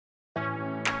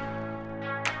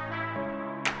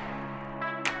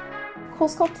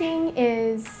CoolSculpting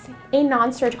is a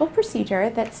non-surgical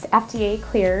procedure that's FDA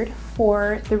cleared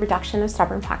for the reduction of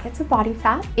stubborn pockets of body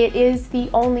fat. It is the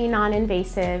only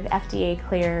non-invasive FDA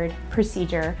cleared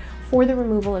procedure for the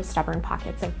removal of stubborn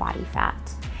pockets of body fat.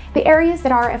 The areas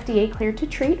that are FDA cleared to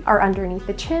treat are underneath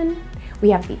the chin. We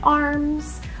have the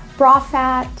arms, bra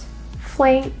fat,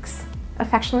 flanks,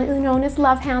 affectionately known as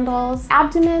love handles,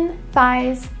 abdomen,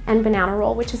 thighs, and banana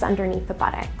roll, which is underneath the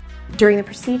buttocks. During the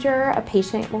procedure, a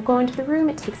patient will go into the room.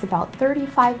 It takes about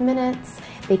 35 minutes.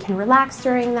 They can relax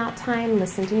during that time,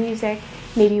 listen to music,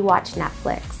 maybe watch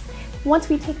Netflix. Once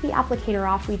we take the applicator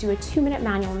off, we do a 2-minute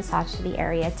manual massage to the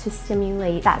area to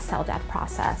stimulate that cell death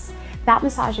process. That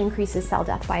massage increases cell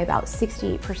death by about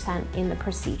 68% in the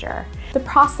procedure. The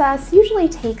process usually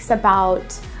takes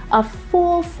about a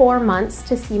full 4 months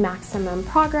to see maximum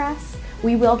progress.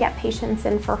 We will get patients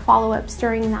in for follow-ups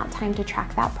during that time to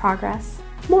track that progress.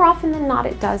 More often than not,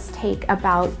 it does take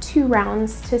about 2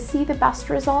 rounds to see the best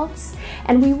results,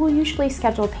 and we will usually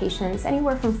schedule patients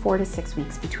anywhere from 4 to 6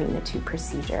 weeks between the 2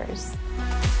 procedures.